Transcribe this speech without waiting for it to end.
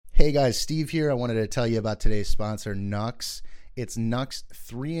Hey guys, Steve here. I wanted to tell you about today's sponsor, Nux. It's Nux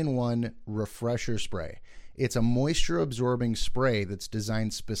 3-in-1 Refresher Spray. It's a moisture-absorbing spray that's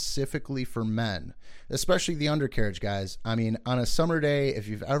designed specifically for men, especially the undercarriage guys. I mean, on a summer day, if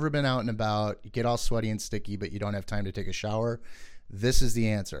you've ever been out and about, you get all sweaty and sticky, but you don't have time to take a shower, this is the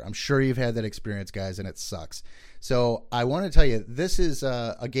answer. I'm sure you've had that experience, guys, and it sucks. So I want to tell you, this is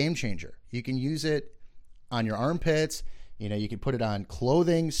a game changer. You can use it on your armpits. You know, you can put it on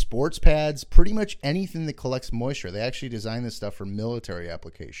clothing, sports pads, pretty much anything that collects moisture. They actually design this stuff for military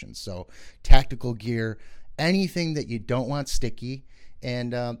applications. So tactical gear, anything that you don't want sticky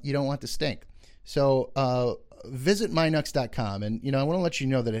and you don't want to stink. So visit mynux.com. And, you know, I want to let you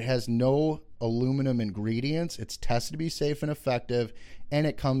know that it has no aluminum ingredients. It's tested to be safe and effective, and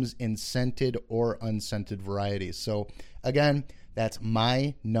it comes in scented or unscented varieties. So again, that's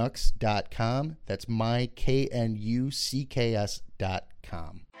mynux.com. That's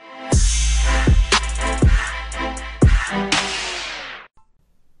myKnucks.com.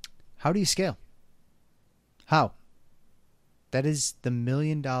 How do you scale? How? That is the $1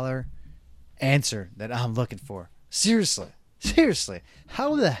 million answer that I'm looking for. Seriously.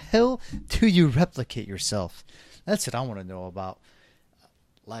 How the hell do you replicate yourself? That's what I want to know about.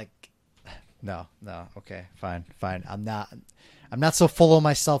 No. Okay, fine. I'm not so full of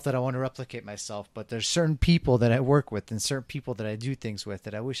myself that I want to replicate myself, but there's certain people that I work with and certain people that I do things with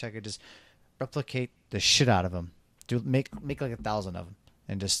that I wish I could just replicate the shit out of them. Make like 1,000 of them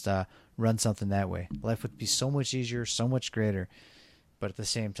and just run something that way. Life would be so much easier, so much greater. But at the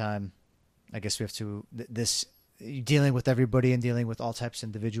same time, I guess we have to dealing with everybody and dealing with all types of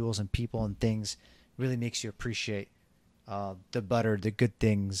individuals and people and things really makes you appreciate the better, the good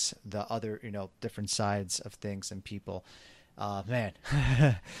things, the other, different sides of things and people. Man,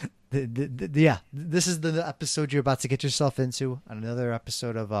 this is the episode you're about to get yourself into. Another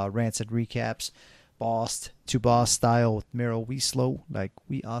episode of Rancid Recaps, Bossed to Boss style with Miro. We slow, like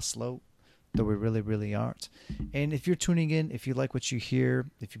we are slow, though we really, really aren't. And if you're tuning in, if you like what you hear,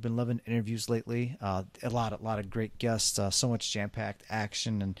 if you've been loving interviews lately, a lot of great guests, so much jam-packed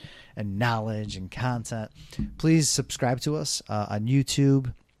action and knowledge and content, please subscribe to us on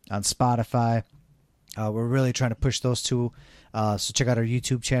YouTube, on Spotify. We're really trying to push those two. So check out our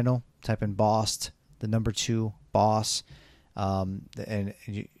YouTube channel. Type in Bossed, the number 2 Boss. And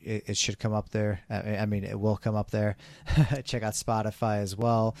it should come up there. I mean, it will come up there. Check out Spotify as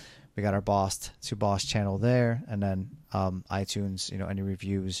well. We got our Bossed to Boss channel there. And then iTunes, any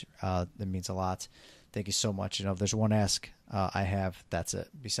reviews, that means a lot. Thank you so much. If there's one ask I have, that's it.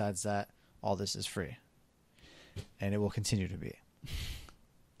 Besides that, all this is free. And it will continue to be.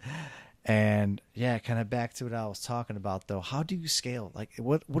 And yeah, kind of back to what I was talking about though. How do you scale? Like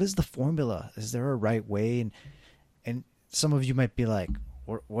what is the formula? Is there a right way? And some of you might be like,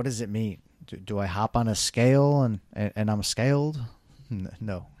 what does it mean? Do I hop on a scale and I'm scaled?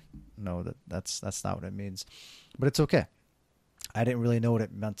 No, that's not what it means. But it's okay. I didn't really know what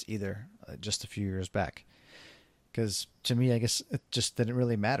it meant either just a few years back. Because to me, I guess it just didn't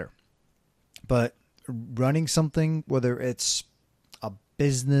really matter. But running something, whether it's a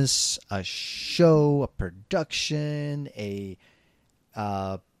business, a show, a production, a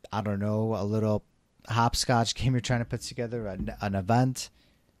little hopscotch game you're trying to put together, an event,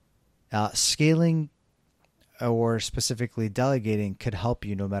 scaling or specifically delegating could help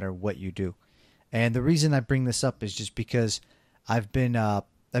you no matter what you do. And the reason I bring this up is just because I've been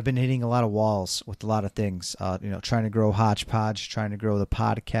hitting a lot of walls with a lot of things, trying to grow Hodgepodge, trying to grow the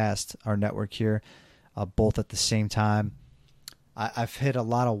podcast, our network here, both at the same time. I've hit a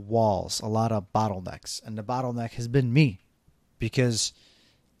lot of walls, a lot of bottlenecks, and the bottleneck has been me because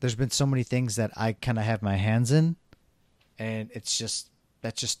there's been so many things that I kind of have my hands in, and that's just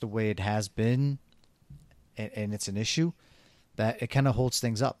the way it has been, and it's an issue that it kind of holds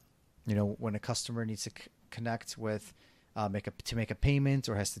things up. When a customer needs to connect with, make a payment,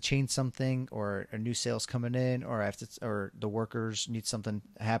 or has to change something, or a new sales coming in, or or the workers need something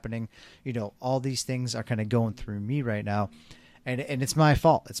happening. All these things are kind of going through me right now. And it's my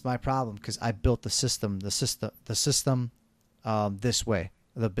fault. It's my problem because I built the system this way,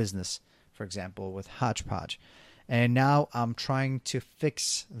 the business, for example, with Hodgepodge. And now I'm trying to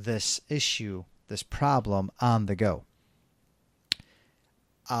fix this issue, this problem on the go.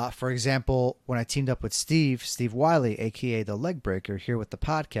 For example, when I teamed up with Steve Wiley, a.k.a. the Leg Breaker, here with the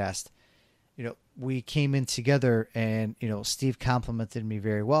podcast, we came in together and, Steve complimented me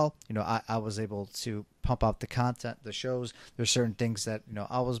very well. I was able to pump out the content, the shows. There's certain things that,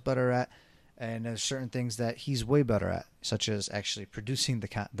 I was better at, and there's certain things that he's way better at, such as actually producing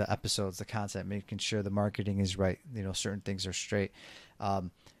the episodes, the content, making sure the marketing is right. Certain things are straight.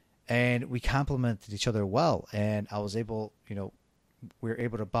 and we complemented each other well. And I was able, we were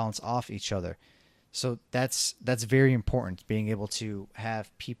able to bounce off each other. So that's very important, being able to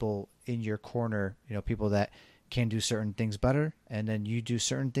have people in your corner, people that can do certain things better, and then you do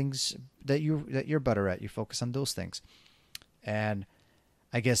certain things that you're better at. You focus on those things. And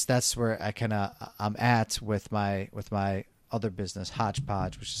I guess that's where I'm at with my other business,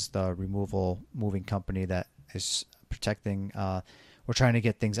 Hodgepodge, which is the moving company that is protecting. We're trying to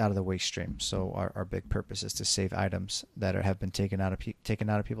get things out of the waste stream. So our big purpose is to save items that have been taken out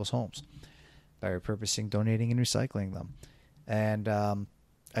of people's homes by repurposing, donating, and recycling them. And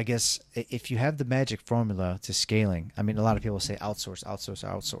I guess if you have the magic formula to scaling, I mean, a lot of people say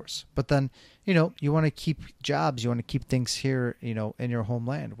outsource. But then, you want to keep jobs, you want to keep things here, in your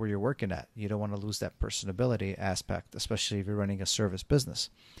homeland where you're working at. You don't want to lose that personability aspect, especially if you're running a service business.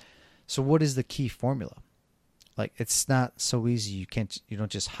 So what is the key formula? Like, it's not so easy. You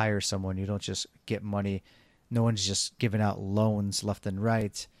don't just hire someone. You don't just get money. No one's just giving out loans left and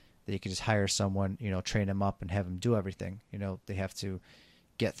right that you can just hire someone, train them up and have them do everything. They have to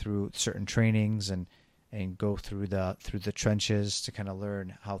get through certain trainings and go through the trenches to kind of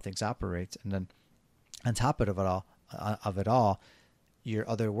learn how things operate. And then on top of it all, your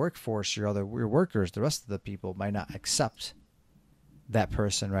other workforce, your workers, the rest of the people might not accept that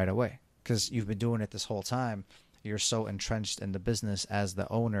person right away because you've been doing it this whole time. You're so entrenched in the business as the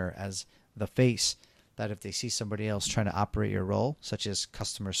owner, as the face, that if they see somebody else trying to operate your role, such as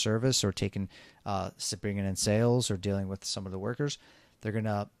customer service or bringing in sales or dealing with some of the workers,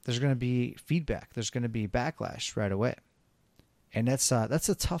 there's gonna be feedback. There's gonna be backlash right away, and that's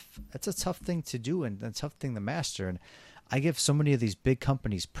a tough thing to do and a tough thing to master. And I give so many of these big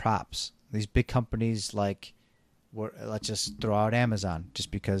companies props. These big companies, let's just throw out Amazon,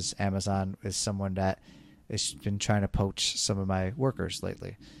 just because Amazon is someone that has been trying to poach some of my workers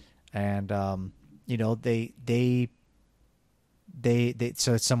lately, and they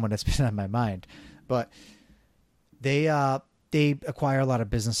so it's someone that's been on my mind, but they acquire a lot of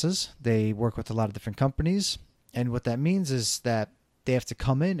businesses. They work with a lot of different companies. And what that means is that they have to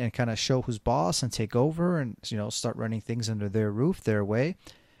come in and kind of show who's boss and take over and, start running things under their roof, their way.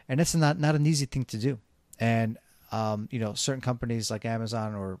 And that's not an easy thing to do. And, certain companies like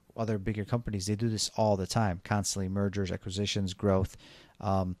Amazon or other bigger companies, they do this all the time, constantly mergers, acquisitions, growth.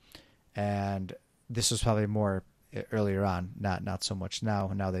 And this was probably more earlier on, not so much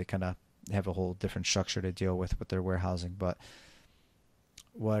now. Now they kind of have a whole different structure to deal with their warehousing. But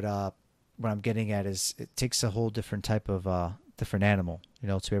what I'm getting at is it takes a whole different type of different animal,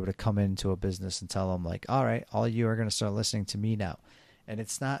 to be able to come into a business and tell them like, all right, all of you are going to start listening to me now. And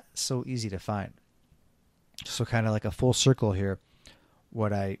it's not so easy to find. So kind of like a full circle here,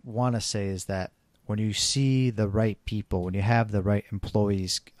 what I want to say is that when you see the right people, when you have the right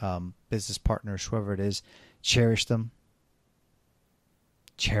employees, business partners, whoever it is, cherish them.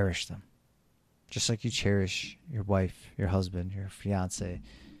 Cherish them. Just like you cherish your wife, your husband, your fiance,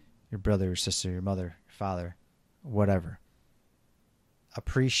 your brother, your sister, your mother, your father, whatever.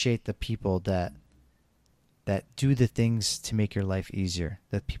 Appreciate the people that do the things to make your life easier,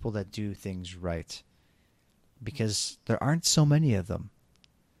 the people that do things right, because there aren't so many of them.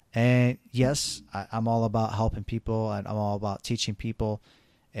 And yes, I'm all about helping people, and I'm all about teaching people,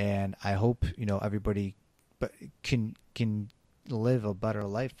 and I hope everybody can live a better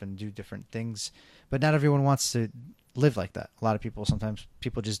life and do different things. But not everyone wants to live like that. A lot of people, sometimes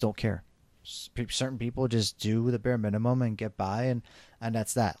people just don't care. Certain people just do the bare minimum and get by, and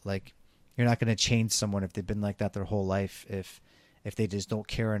that's that. Like, you're not going to change someone if they've been like that their whole life. If they just don't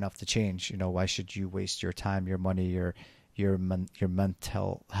care enough to change, why should you waste your time, your money, your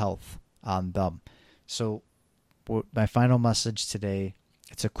mental health on them? So my final message today,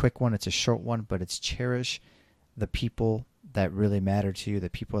 it's a quick one, it's a short one, but it's cherish the people that really matter to you, the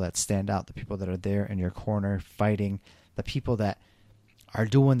people that stand out, the people that are there in your corner fighting, the people that are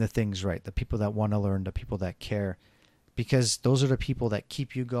doing the things right, the people that want to learn, the people that care, because those are the people that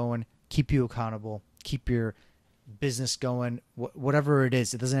keep you going, keep you accountable, keep your business going, whatever it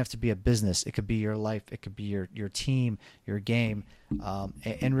is. It doesn't have to be a business. It could be your life. It could be your team, your game,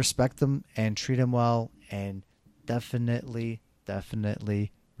 and respect them and treat them well, and definitely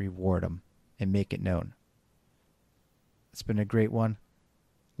reward them and make it known. It's been a great one.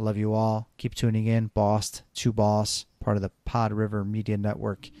 Love you all. Keep tuning in. Boss to Boss, part of the Pod River Media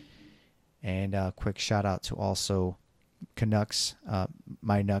Network. And a quick shout out to also Canucks,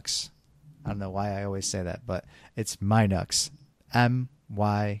 My Nucks. I don't know why I always say that, but it's MyNucks, MYKNUCKS.com.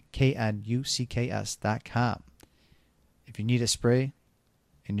 If you need a spray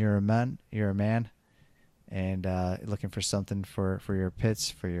and you're a man, and looking for something for your pits,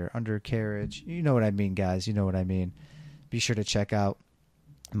 for your undercarriage. You know what I mean, guys. You know what I mean. Be sure to check out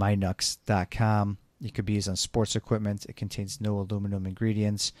mynux.com. It could be used on sports equipment. It contains no aluminum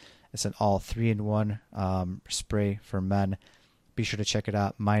ingredients. It's an all 3-in-1 spray for men. Be sure to check it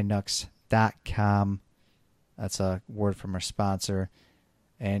out, mynux.com. That's a word from our sponsor.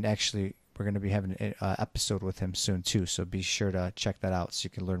 And actually, we're going to be having an episode with him soon, too. So be sure to check that out so you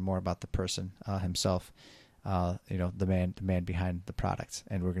can learn more about the person himself, the man behind the product.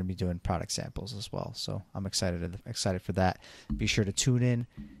 And we're going to be doing product samples as well. So I'm excited for that. Be sure to tune in.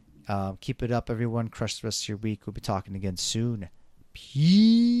 Keep it up, everyone. Crush the rest of your week. We'll be talking again soon.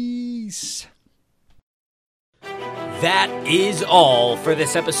 Peace. That is all for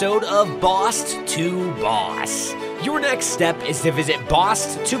this episode of Boss to Boss. Your next step is to visit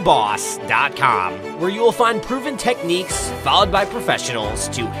bosstoboss.com, where you will find proven techniques followed by professionals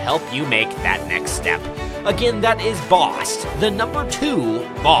to help you make that next step. Again, that is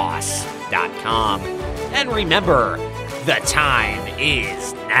boss2boss.com. And remember, the time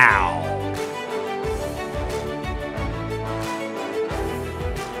is now.